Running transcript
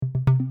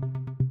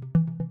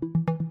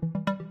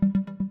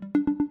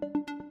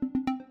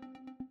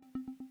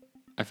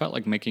I felt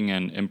like making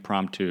an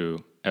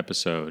impromptu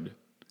episode,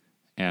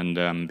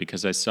 and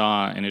because I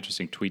saw an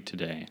interesting tweet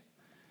today.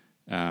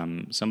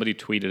 Somebody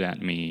tweeted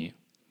at me,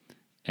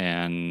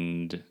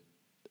 and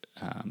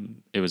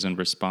it was in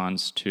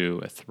response to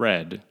a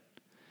thread,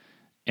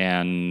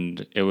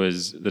 and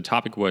the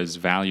topic was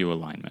value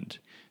alignment,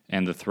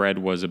 and the thread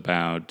was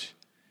about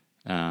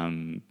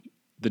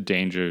the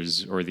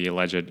dangers, or the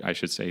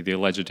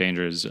alleged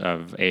dangers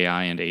of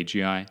AI and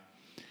AGI.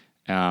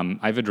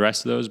 I've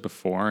addressed those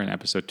before in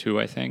episode 2,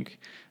 I think,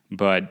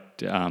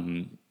 but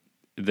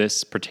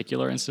this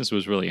particular instance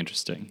was really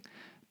interesting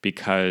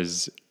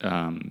because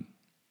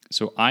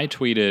so I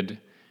tweeted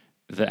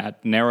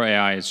that narrow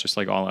AI is just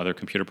like all other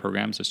computer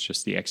programs. It's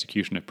just the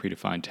execution of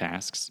predefined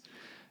tasks,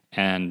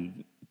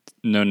 and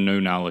no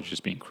new knowledge is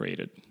being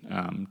created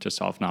to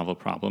solve novel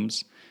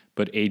problems.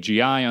 But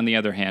AGI, on the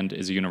other hand,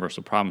 is a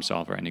universal problem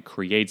solver, and it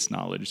creates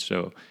knowledge.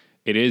 So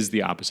it is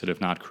the opposite of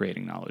not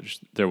creating knowledge.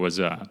 There was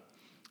a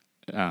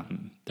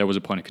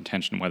point of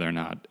contention whether or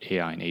not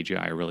AI and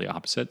AGI are really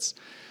opposites.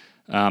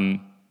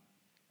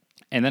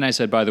 And then I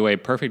said, by the way,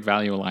 perfect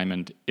value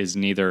alignment is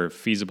neither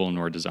feasible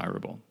nor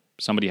desirable.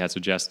 Somebody had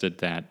suggested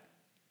that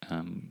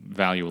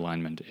value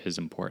alignment is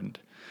important.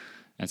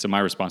 And so my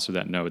response to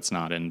that, no, it's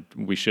not. And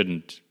we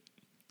shouldn't,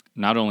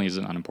 not only is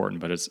it not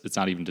important, but it's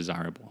not even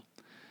desirable.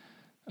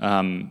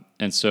 And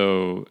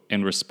so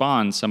in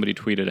response, somebody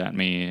tweeted at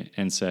me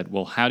and said,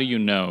 well, how do you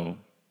know,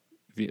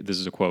 this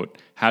is a quote,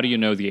 how do you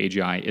know the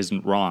AGI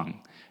isn't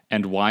wrong?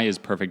 And why is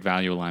perfect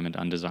value alignment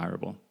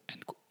undesirable?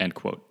 End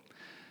quote.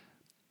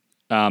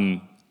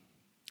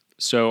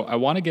 So I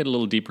want to get a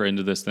little deeper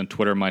into this than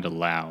Twitter might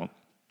allow.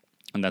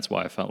 And that's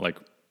why I felt like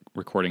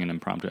recording an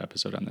impromptu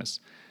episode on this.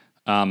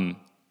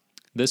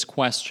 This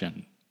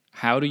question,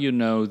 how do you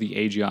know the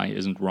AGI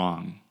isn't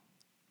wrong,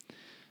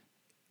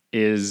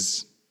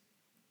 it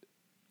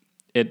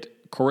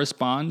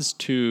corresponds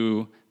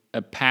to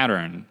a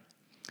pattern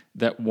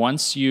that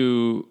once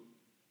you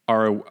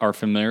are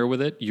familiar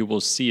with it, you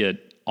will see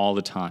it all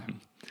the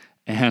time.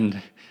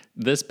 And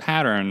this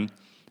pattern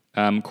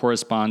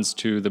corresponds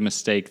to the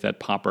mistake that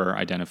Popper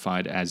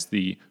identified as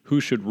the who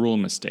should rule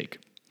mistake.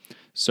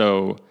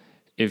 So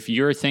if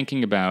you're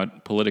thinking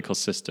about political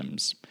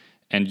systems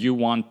and you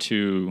want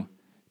to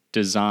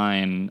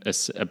design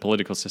a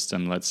political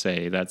system, let's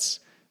say, that's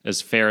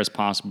as fair as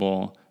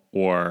possible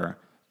or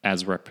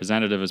as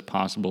representative as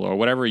possible or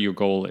whatever your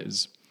goal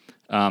is,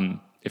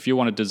 if you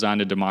want to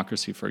design a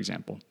democracy, for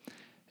example,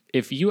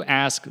 if you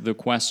ask the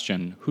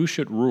question, who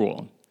should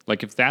rule,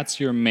 like if that's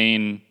your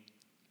main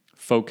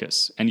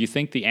focus, and you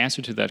think the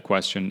answer to that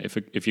question,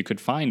 if you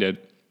could find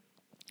it,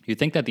 you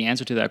think that the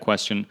answer to that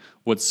question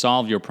would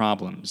solve your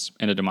problems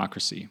in a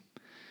democracy,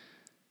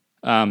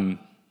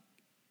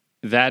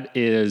 that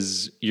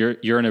is,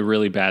 you're in a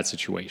really bad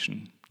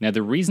situation. Now,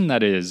 the reason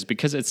that is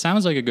because it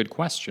sounds like a good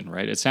question,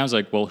 right? It sounds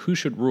like, well, who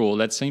should rule?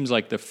 That seems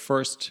like the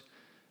first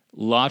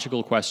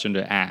logical question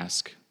to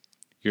ask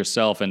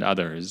yourself and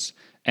others.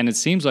 And it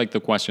seems like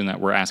the question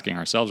that we're asking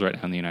ourselves right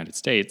now in the United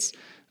States,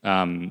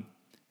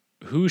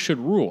 who should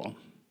rule?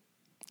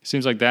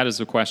 Seems like that is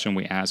the question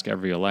we ask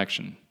every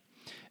election.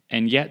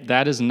 And yet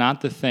that is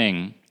not the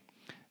thing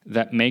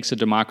that makes a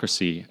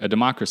democracy a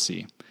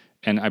democracy.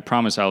 And I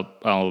promise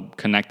I'll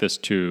connect this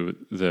to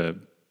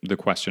the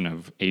question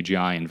of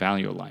AGI and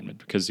value alignment,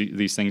 because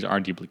these things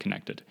are deeply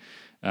connected,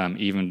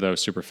 even though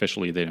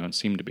superficially they don't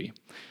seem to be.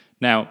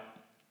 Now,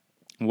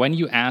 when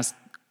you ask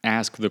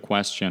the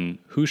question,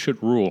 who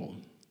should rule?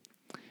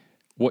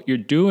 What you're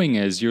doing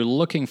is you're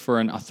looking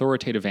for an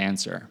authoritative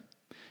answer.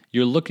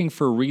 You're looking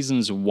for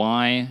reasons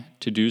why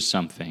to do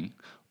something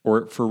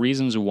or for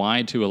reasons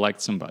why to elect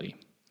somebody.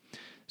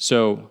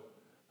 So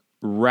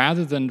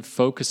rather than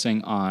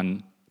focusing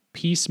on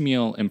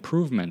piecemeal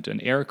improvement and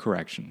error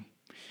correction,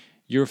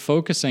 you're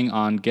focusing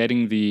on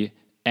getting the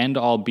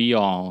end-all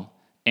be-all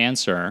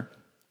answer,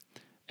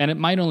 and it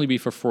might only be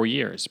for 4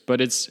 years, but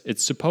it's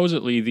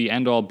supposedly the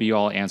end-all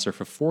be-all answer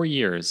for 4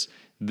 years.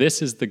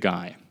 This is the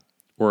guy,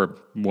 or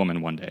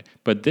woman one day,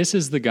 but this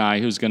is the guy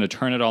who's going to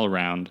turn it all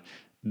around.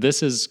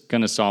 This is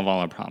going to solve all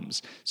our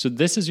problems. So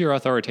this is your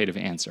authoritative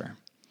answer.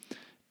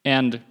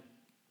 And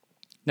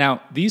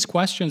now, these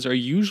questions are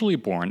usually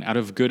born out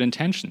of good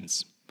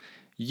intentions.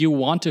 You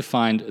want to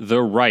find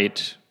the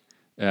right,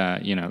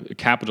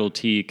 capital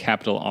T,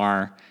 capital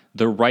R,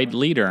 the right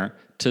leader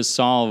to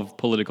solve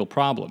political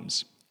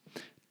problems.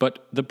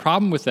 But the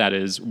problem with that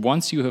is,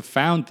 once you have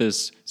found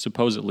this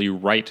supposedly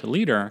right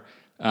leader,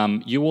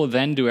 you will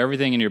then do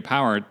everything in your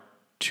power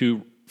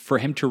for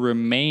him to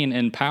remain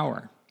in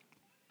power.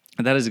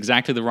 And that is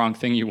exactly the wrong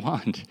thing you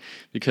want,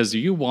 because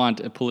you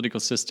want a political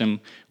system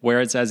where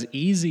it's as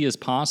easy as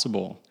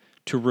possible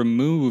to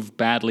remove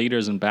bad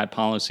leaders and bad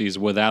policies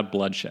without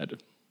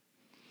bloodshed.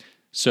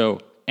 So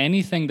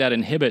anything that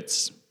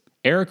inhibits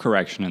error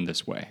correction in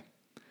this way,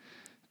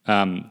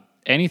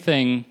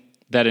 anything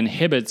that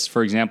inhibits,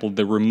 for example,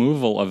 the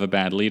removal of a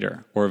bad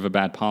leader or of a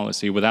bad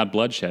policy without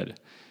bloodshed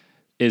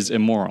is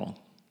immoral.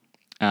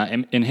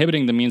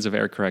 Inhibiting the means of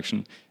error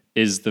correction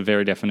is the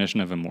very definition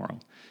of immoral.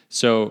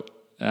 So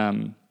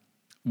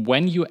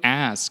when you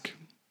ask,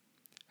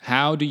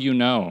 how do you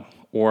know?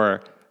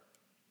 Or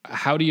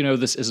how do you know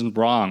this isn't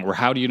wrong? Or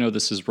how do you know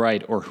this is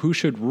right? Or who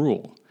should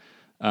rule?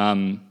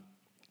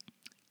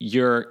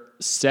 You're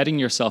setting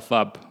yourself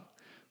up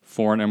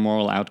for an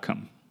immoral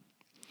outcome.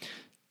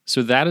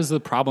 So that is the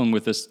problem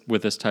with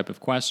this type of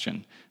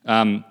question.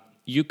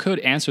 You could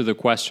answer the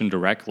question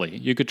directly.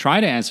 You could try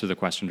to answer the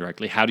question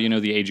directly. How do you know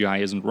the AGI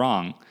isn't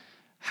wrong?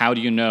 How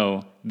do you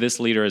know this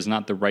leader is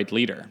not the right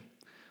leader?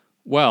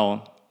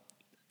 Well,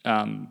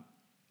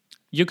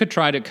 you could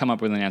try to come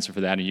up with an answer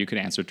for that, and you could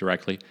answer it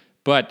directly.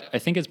 But I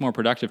think it's more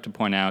productive to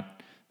point out,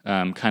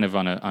 kind of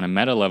on a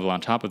meta level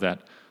on top of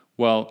that,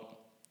 well,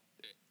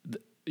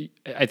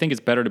 I think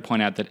it's better to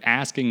point out that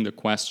asking the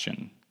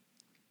question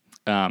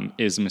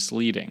is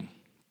misleading.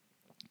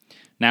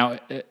 Now,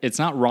 it's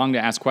not wrong to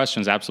ask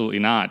questions, absolutely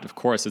not. Of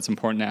course, it's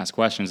important to ask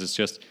questions. It's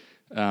just,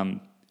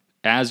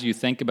 as you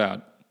think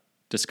about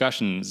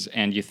discussions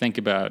and you think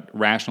about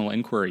rational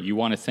inquiry, you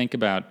want to think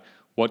about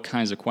what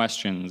kinds of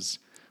questions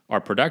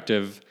are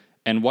productive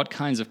and what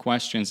kinds of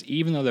questions,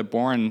 even though they're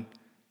born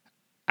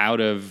out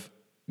of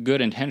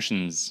good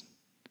intentions,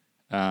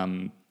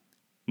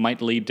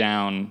 might lead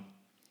down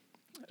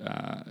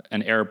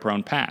an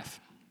error-prone path.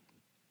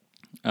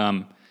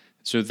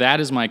 So that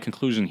is my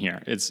conclusion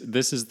here.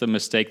 This is the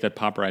mistake that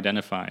Popper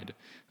identified,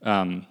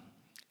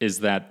 is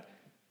that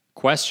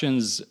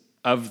questions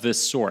of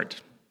this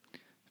sort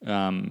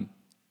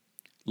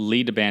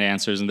lead to bad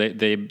answers, and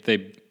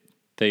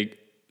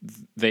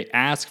they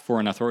ask for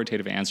an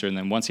authoritative answer, and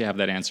then once you have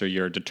that answer,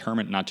 you're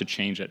determined not to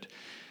change it.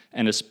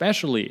 And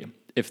especially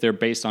if they're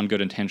based on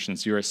good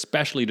intentions, you're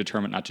especially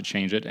determined not to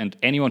change it, and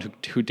anyone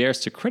who dares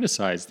to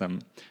criticize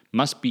them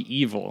must be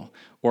evil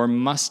or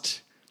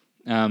must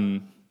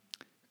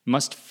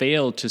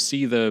fail to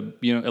see the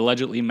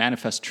allegedly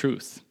manifest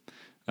truth.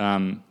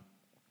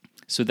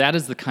 So that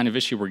is the kind of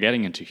issue we're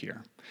getting into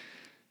here.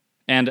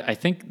 And I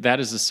think that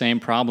is the same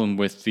problem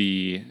with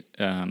the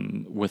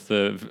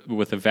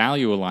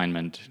value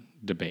alignment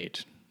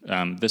debate.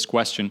 This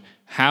question: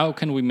 how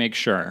can we make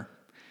sure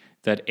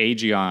that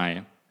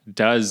AGI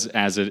does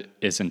as it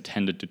is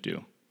intended to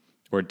do,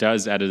 or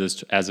does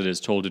as it is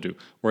told to do,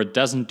 or it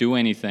doesn't do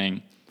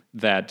anything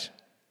that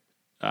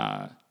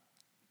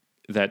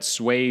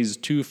sways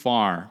too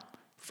far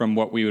from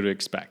what we would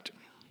expect?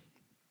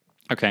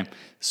 Okay,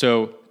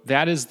 so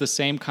that is the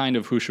same kind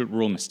of who should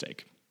rule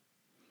mistake.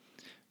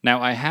 Now,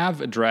 I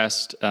have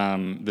addressed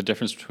the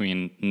difference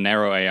between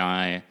narrow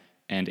AI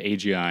and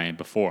AGI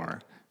before,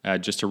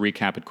 just to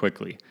recap it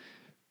quickly.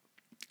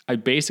 I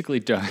basically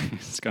don't,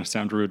 it's going to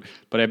sound rude,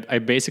 but I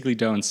basically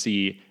don't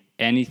see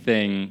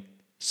anything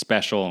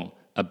special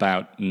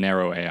about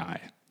narrow AI.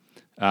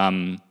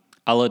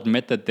 I'll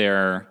admit that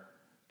they're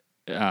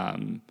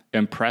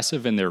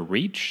impressive in their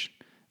reach.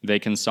 They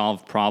can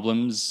solve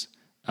problems.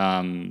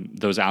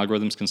 Those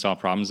algorithms can solve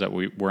problems that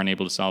we weren't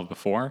able to solve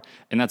before,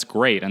 and that's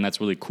great, and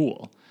that's really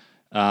cool.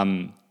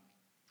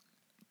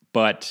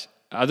 But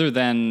other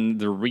than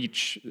the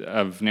reach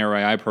of narrow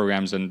AI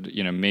programs and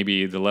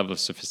maybe the level of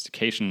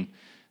sophistication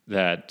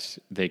that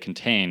they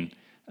contain,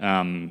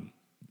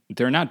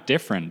 they're not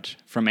different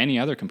from any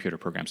other computer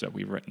programs that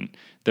we've written.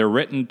 They're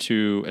written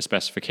to a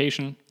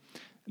specification,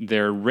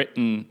 they're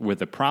written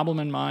with a problem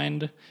in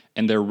mind,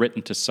 and they're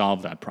written to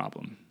solve that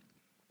problem.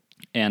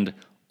 And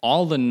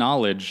all the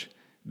knowledge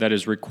that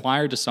is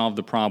required to solve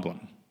the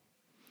problem,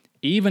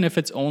 even if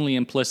it's only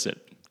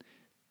implicit,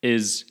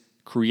 is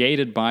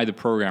created by the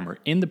programmer,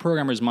 in the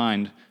programmer's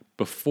mind,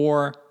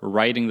 before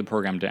writing the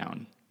program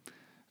down.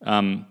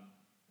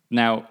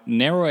 Now,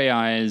 narrow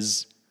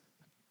AIs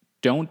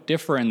don't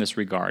differ in this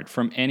regard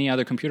from any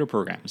other computer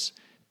programs.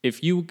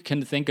 If you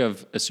can think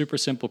of a super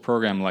simple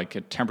program like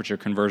a temperature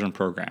conversion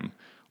program,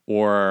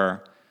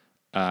 or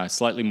a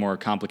slightly more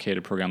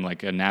complicated program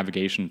like a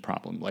navigation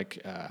problem, like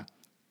a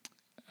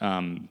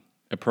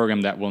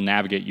program that will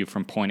navigate you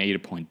from point A to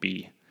point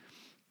B,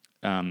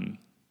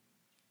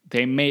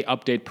 they may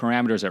update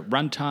parameters at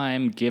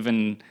runtime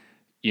given,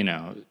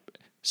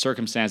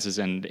 circumstances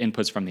and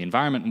inputs from the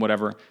environment and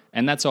whatever,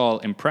 and that's all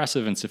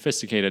impressive and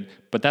sophisticated,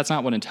 but that's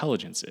not what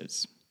intelligence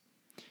is.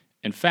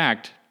 In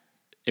fact,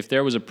 if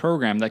there was a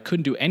program that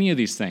couldn't do any of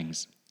these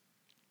things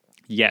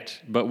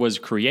yet, but was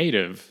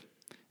creative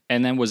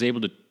and then was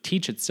able to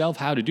teach itself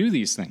how to do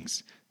these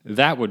things,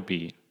 that would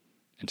be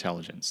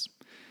intelligence.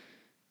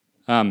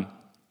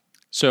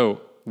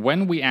 So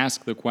when we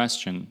ask the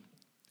question,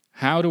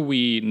 how do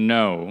we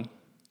know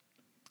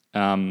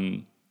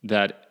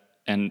that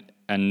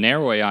a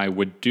narrow AI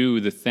would do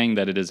the thing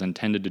that it is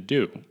intended to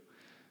do?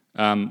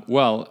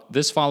 Well,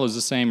 this follows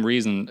the same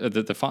reason,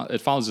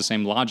 it follows the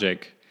same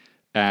logic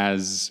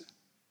as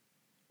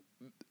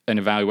an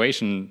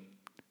evaluation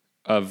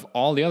of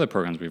all the other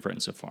programs we've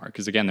written so far,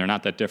 because again, they're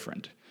not that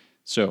different.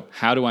 So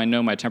how do I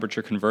know my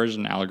temperature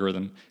conversion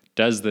algorithm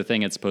does the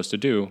thing it's supposed to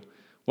do?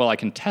 Well, I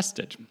can test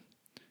it.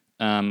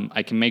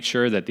 I can make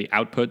sure that the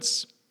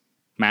outputs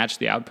match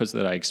the outputs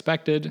that I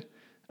expected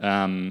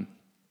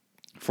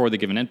for the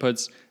given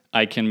inputs.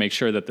 I can make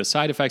sure that the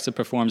side effects it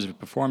performs, if it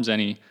performs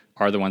any,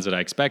 are the ones that I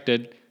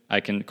expected. I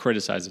can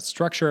criticize its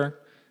structure,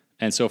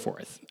 and so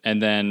forth. And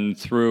then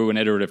through an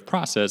iterative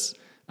process,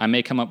 I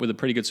may come up with a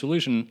pretty good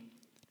solution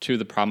to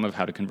the problem of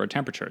how to convert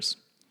temperatures.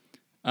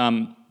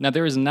 Now,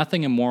 there is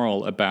nothing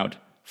immoral about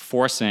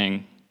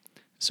forcing,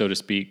 so to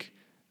speak,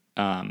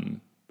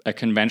 a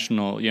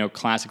conventional,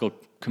 classical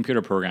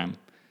computer program,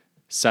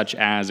 such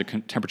as a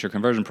temperature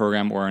conversion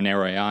program or a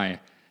narrow AI,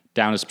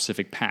 down a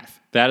specific path.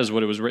 That is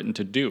what it was written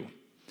to do.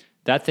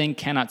 That thing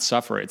cannot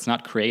suffer. It's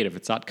not creative.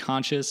 It's not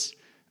conscious.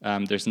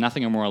 There's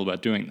nothing immoral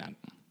about doing that.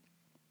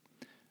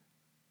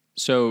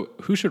 So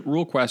who should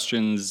rule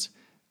questions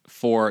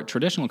for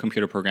traditional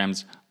computer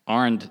programs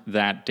aren't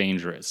that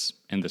dangerous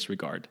in this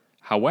regard.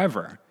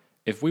 However,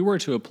 if we were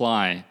to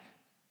apply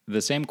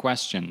the same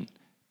question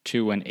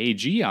to an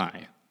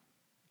AGI,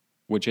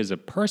 which is a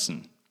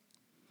person,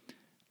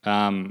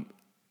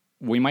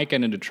 we might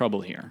get into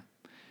trouble here.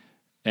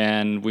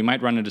 And we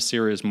might run into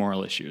serious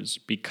moral issues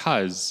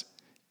because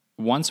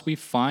once we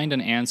find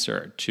an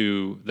answer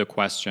to the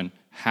question,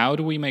 how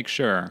do we make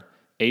sure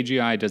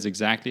AGI does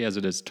exactly as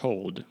it is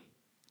told,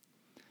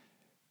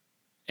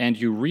 and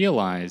you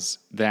realize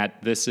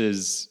that this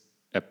is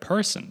a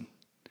person,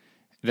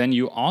 then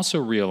you also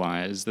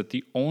realize that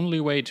the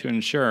only way to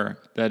ensure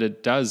that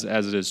it does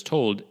as it is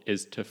told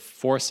is to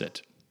force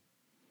it.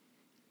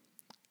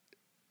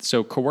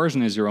 So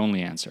coercion is your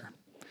only answer.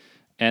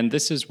 And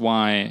this is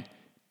why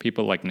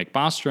people like Nick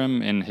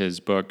Bostrom in his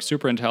book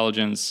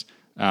Superintelligence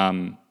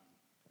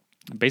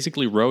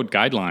basically wrote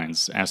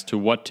guidelines as to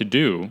what to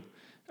do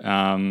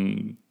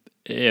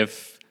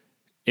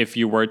if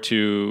you were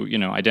to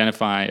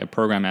identify a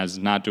program as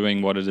not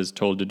doing what it is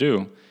told to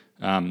do.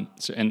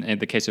 So in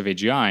the case of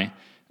AGI,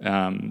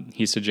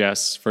 he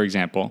suggests, for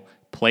example,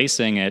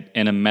 placing it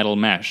in a metal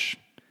mesh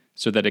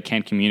so that it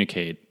can't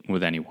communicate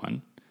with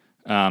anyone.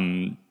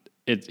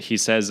 He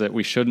says that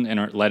we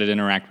shouldn't let it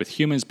interact with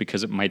humans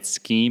because it might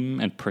scheme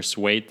and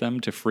persuade them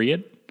to free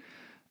it.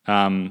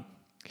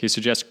 He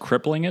suggests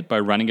crippling it by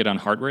running it on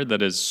hardware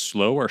that is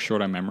slow or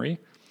short on memory.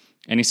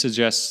 And he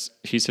suggests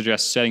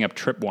setting up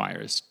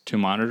tripwires to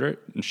monitor it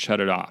and shut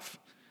it off.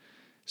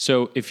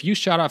 So if you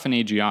shut off an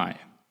AGI,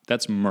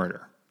 that's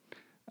murder.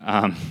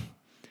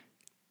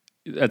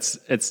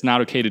 It's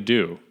not okay to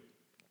do.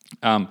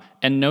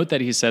 And note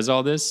that he says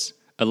all this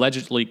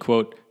allegedly,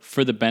 quote,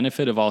 for the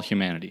benefit of all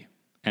humanity,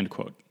 end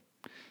quote.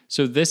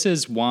 So this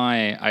is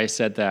why I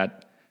said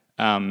that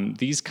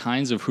these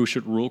kinds of who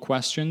should rule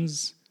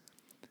questions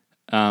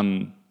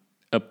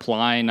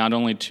apply not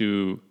only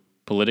to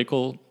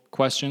political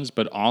questions,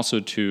 but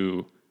also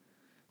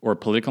or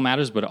political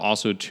matters, but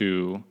also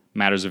to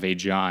matters of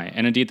AGI.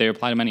 And indeed, they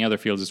apply to many other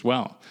fields as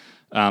well.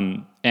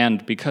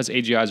 And because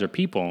AGIs are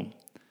people,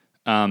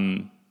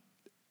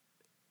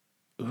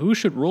 who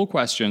should rule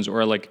questions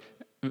or like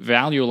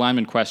value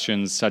alignment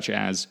questions such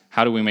as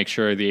how do we make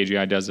sure the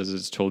AGI does as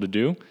it's told to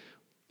do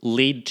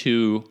lead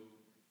to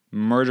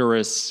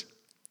murderous,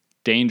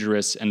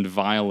 dangerous, and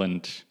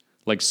violent,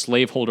 like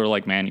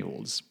slaveholder-like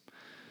manuals.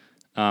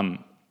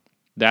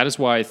 That is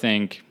why I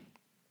think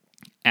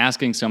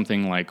asking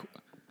something like,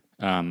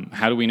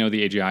 how do we know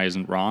the AGI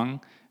isn't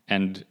wrong,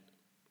 and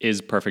is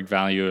perfect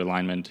value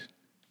alignment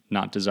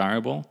not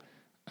desirable?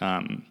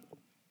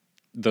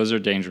 Those are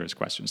dangerous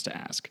questions to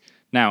ask.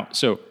 Now,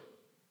 so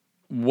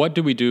what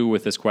do we do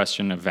with this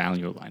question of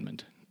value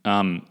alignment?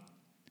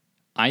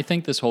 I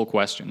think this whole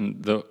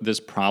question, this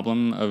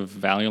problem of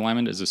value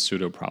alignment is a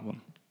pseudo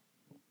problem.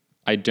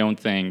 I don't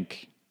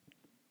think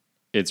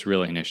it's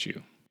really an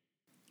issue.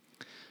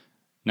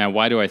 Now,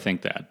 why do I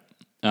think that?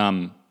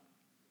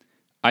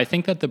 I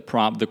think that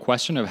the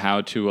question of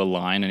how to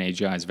align an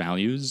AGI's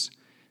values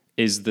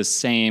is the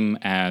same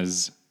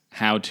as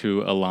how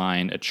to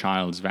align a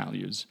child's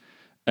values.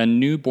 A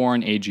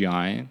newborn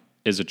AGI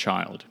is a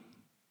child.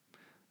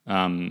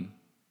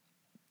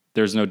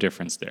 There's no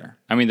difference there.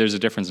 I mean, there's a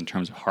difference in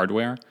terms of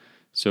hardware,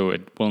 so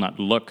it will not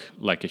look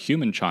like a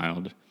human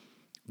child,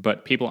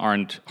 but people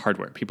aren't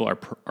hardware. People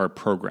are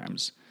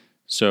programs.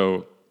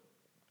 So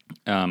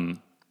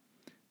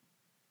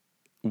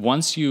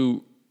once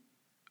you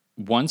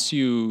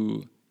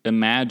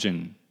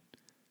imagine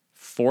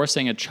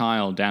forcing a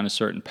child down a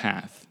certain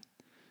path,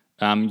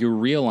 you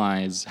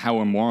realize how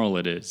immoral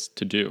it is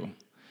to do.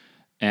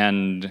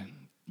 And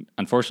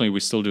unfortunately, we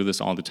still do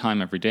this all the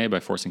time, every day, by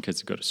forcing kids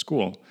to go to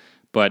school.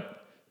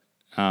 But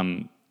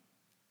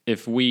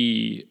if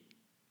we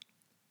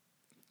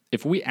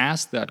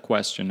ask that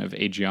question of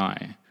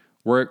AGI,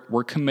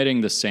 we're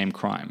committing the same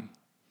crime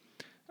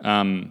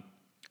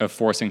of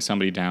forcing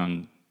somebody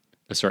down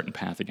a certain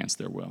path against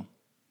their will.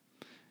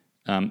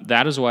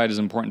 That is why it is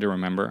important to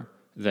remember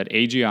that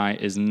AGI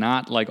is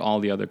not like all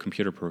the other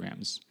computer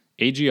programs.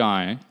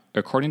 AGI,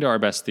 according to our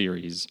best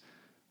theories,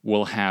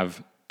 will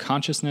have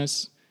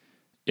consciousness,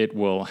 it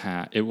will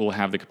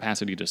have the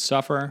capacity to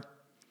suffer,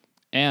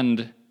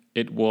 and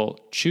it will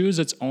choose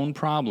its own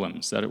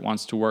problems that it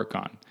wants to work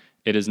on.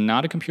 It is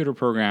not a computer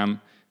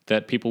program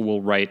that people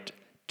will write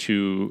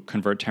to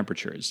convert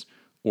temperatures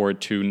or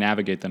to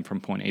navigate them from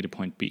point A to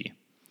point B.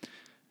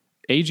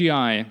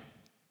 AGI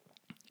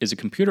is a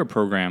computer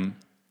program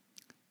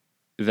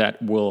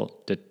that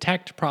will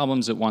detect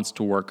problems it wants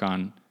to work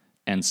on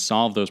and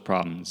solve those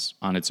problems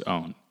on its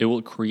own. It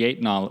will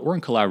create knowledge, or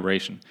in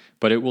collaboration,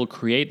 but it will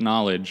create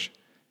knowledge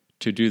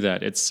to do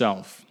that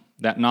itself.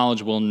 That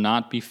knowledge will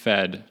not be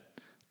fed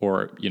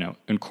or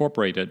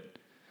incorporated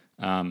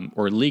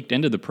or leaked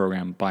into the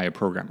program by a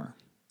programmer.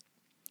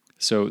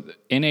 So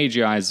in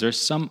AGIs, there's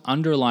some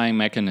underlying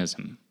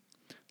mechanism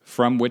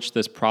from which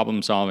this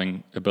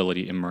problem-solving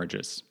ability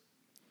emerges.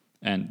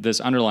 And this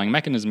underlying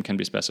mechanism can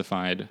be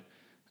specified,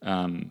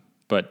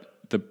 but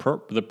the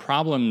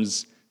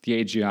problems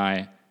the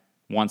AGI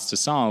wants to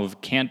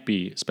solve can't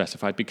be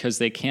specified because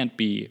they can't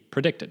be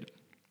predicted.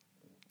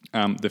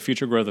 The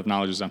future growth of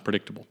knowledge is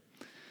unpredictable,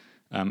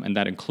 and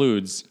that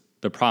includes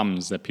the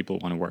problems that people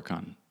want to work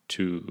on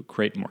to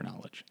create more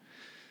knowledge.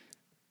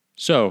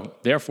 So,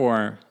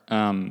 therefore,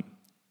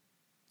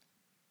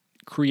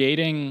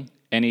 creating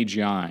an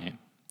AGI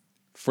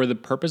for the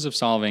purpose of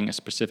solving a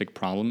specific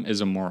problem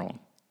is immoral.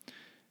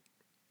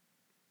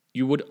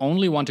 You would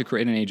only want to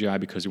create an AGI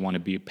because you want to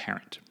be a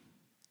parent.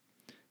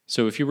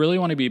 So if you really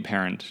want to be a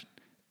parent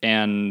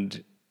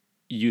and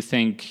you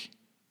think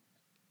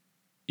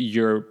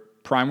your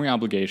primary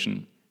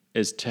obligation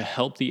is to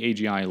help the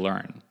AGI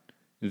learn,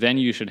 then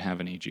you should have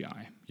an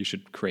AGI. You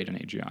should create an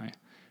AGI.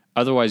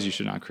 Otherwise, you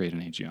should not create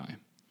an AGI.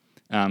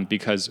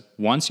 Because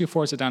once you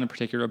force it down a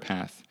particular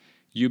path,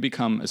 you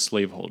become a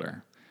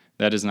slaveholder.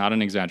 That is not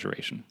an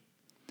exaggeration.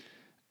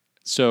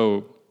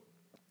 So,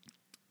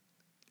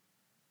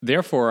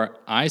 therefore,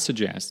 I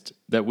suggest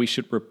that we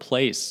should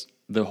replace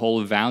the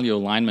whole value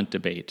alignment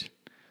debate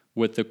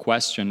with the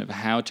question of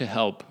how to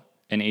help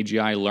an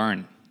AGI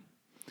learn.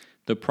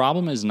 The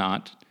problem is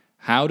not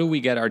how do we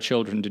get our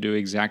children to do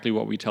exactly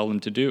what we tell them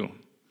to do.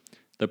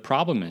 The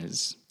problem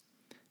is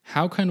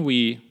how can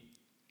we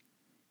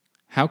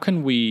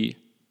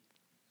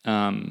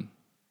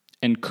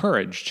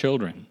encourage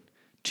children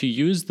to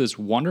use this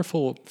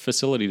wonderful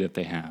facility that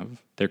they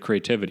have, their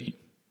creativity,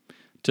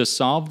 to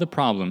solve the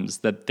problems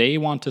that they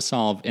want to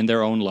solve in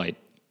their own light.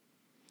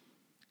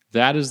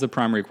 That is the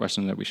primary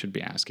question that we should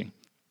be asking.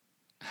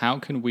 How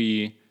can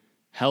we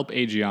help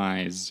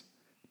AGIs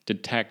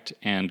detect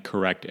and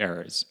correct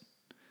errors?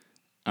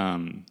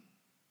 And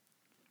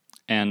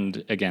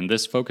again,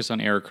 this focus on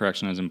error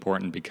correction is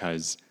important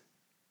because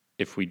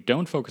if we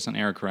don't focus on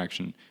error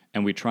correction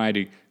and we try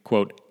to,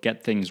 quote,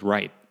 get things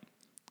right,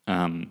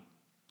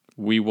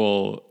 we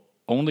will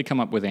only come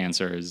up with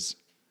answers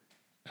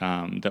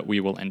that we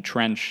will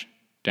entrench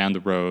down the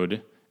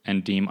road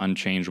and deem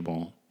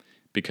unchangeable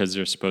because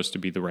they're supposed to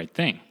be the right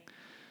thing.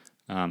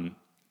 And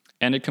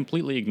it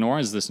completely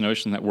ignores this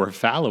notion that we're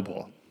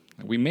fallible.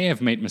 We may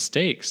have made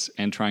mistakes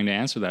in trying to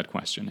answer that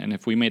question. And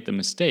if we made the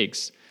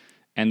mistakes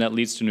and that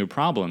leads to new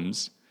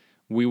problems,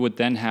 we would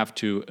then have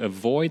to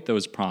avoid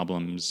those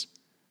problems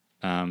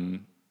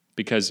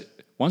because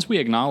once we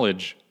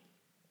acknowledge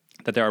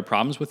that there are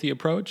problems with the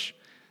approach,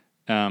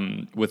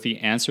 with the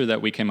answer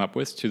that we came up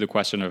with to the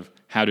question of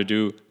how to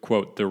do,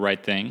 quote, the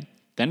right thing,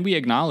 then we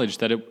acknowledge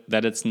that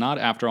it's not,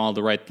 after all,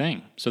 the right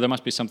thing. So there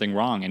must be something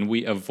wrong, and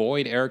we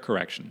avoid error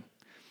correction.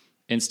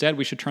 Instead,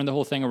 we should turn the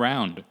whole thing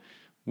around.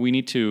 We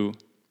need to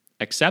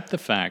accept the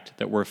fact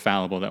that we're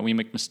fallible, that we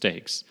make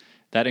mistakes.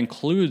 That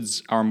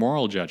includes our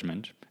moral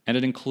judgment, and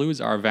it includes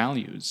our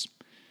values.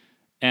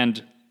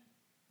 And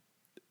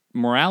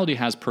morality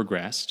has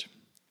progressed,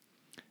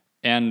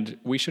 and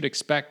we should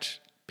expect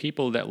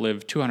people that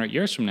live 200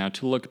 years from now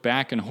to look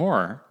back in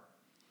horror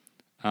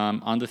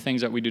on the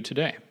things that we do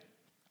today.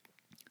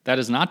 That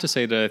is not to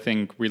say that I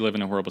think we live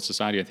in a horrible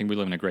society. I think we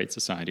live in a great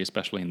society,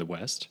 especially in the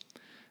West.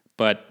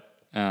 But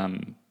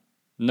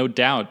no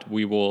doubt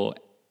we will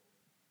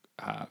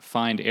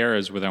find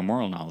errors with our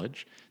moral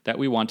knowledge that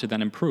we want to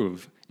then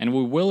improve. And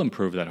we will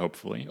improve that,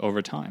 hopefully,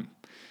 over time.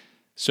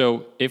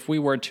 So if we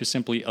were to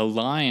simply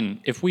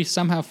align, if we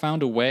somehow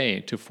found a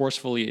way to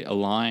forcefully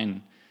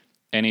align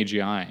an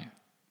AGI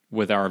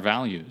with our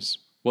values,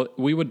 well,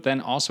 we would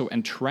then also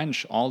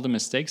entrench all the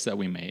mistakes that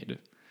we made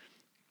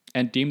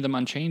and deem them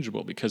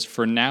unchangeable, because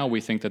for now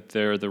we think that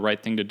they're the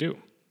right thing to do.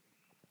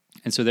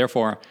 And so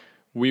therefore,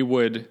 we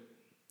would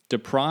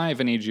deprive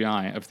an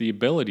AGI of the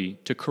ability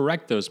to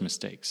correct those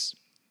mistakes.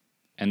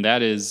 And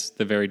that is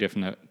the very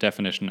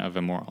definition of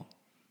immoral.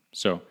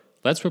 So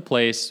let's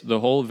replace the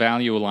whole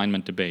value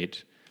alignment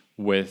debate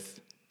with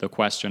the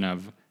question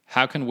of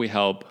how can we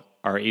help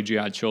our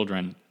AGI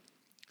children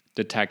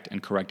detect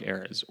and correct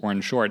errors? Or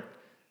in short,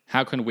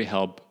 how can we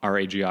help our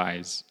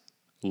AGIs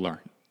learn?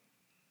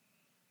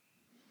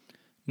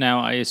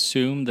 Now, I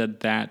assume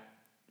that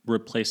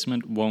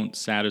replacement won't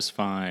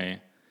satisfy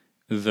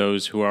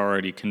those who are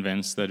already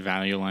convinced that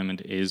value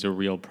alignment is a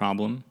real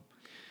problem,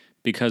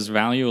 because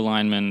value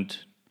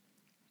alignment,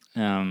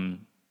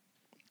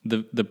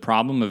 the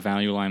problem of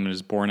value alignment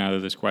is born out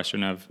of this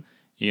question of,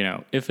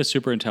 if a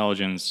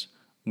superintelligence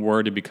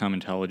were to become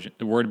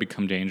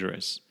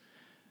dangerous,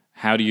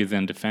 how do you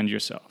then defend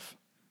yourself?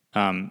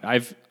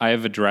 I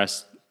have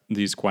addressed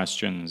these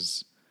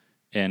questions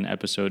in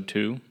episode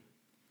 2.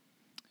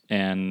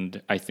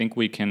 And I think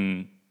we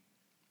can.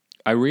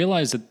 I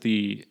realize that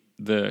the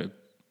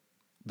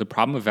the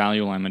problem of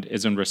value alignment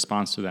is in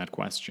response to that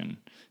question.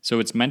 So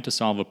it's meant to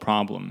solve a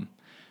problem.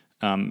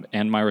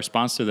 And my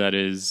response to that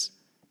is,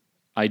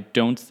 I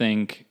don't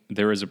think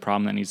there is a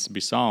problem that needs to be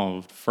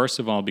solved. First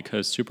of all,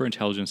 because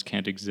superintelligence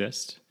can't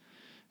exist.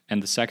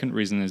 And the second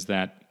reason is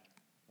that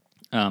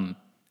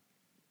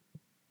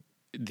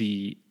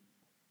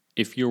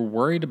if you're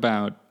worried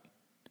about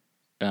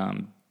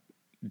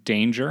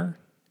danger,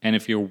 and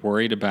if you're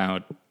worried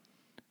about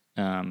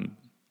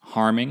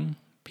harming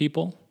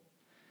people,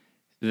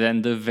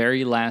 then the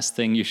very last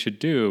thing you should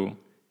do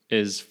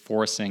is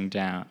forcing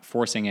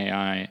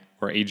AI,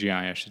 or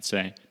AGI, I should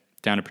say,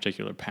 down a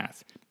particular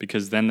path.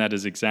 Because then that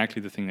is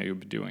exactly the thing that you would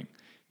be doing.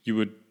 You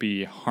would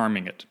be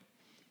harming it.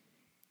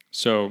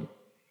 So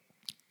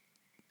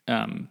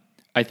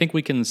I think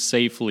we can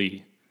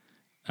safely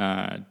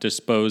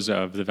dispose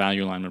of the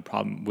value alignment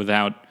problem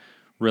without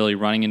really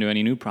running into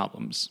any new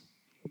problems.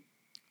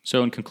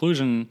 So in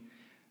conclusion,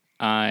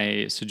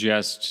 I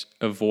suggest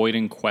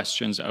avoiding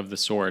questions of the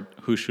sort,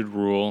 who should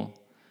rule,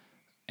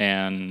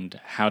 and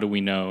how do we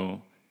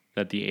know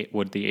that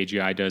what the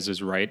AGI does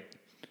is right,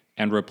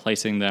 and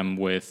replacing them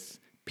with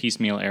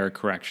piecemeal error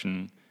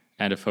correction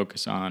and a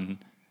focus on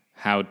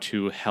how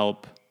to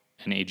help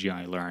an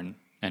AGI learn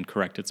and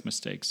correct its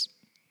mistakes.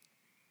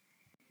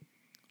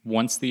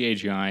 Once the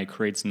AGI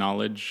creates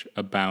knowledge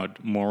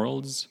about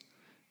morals,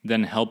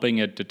 then helping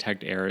it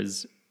detect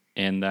errors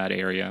in that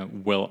area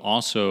will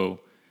also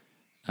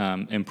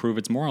improve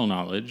its moral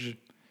knowledge,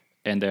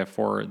 and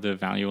therefore the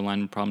value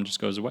alignment problem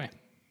just goes away.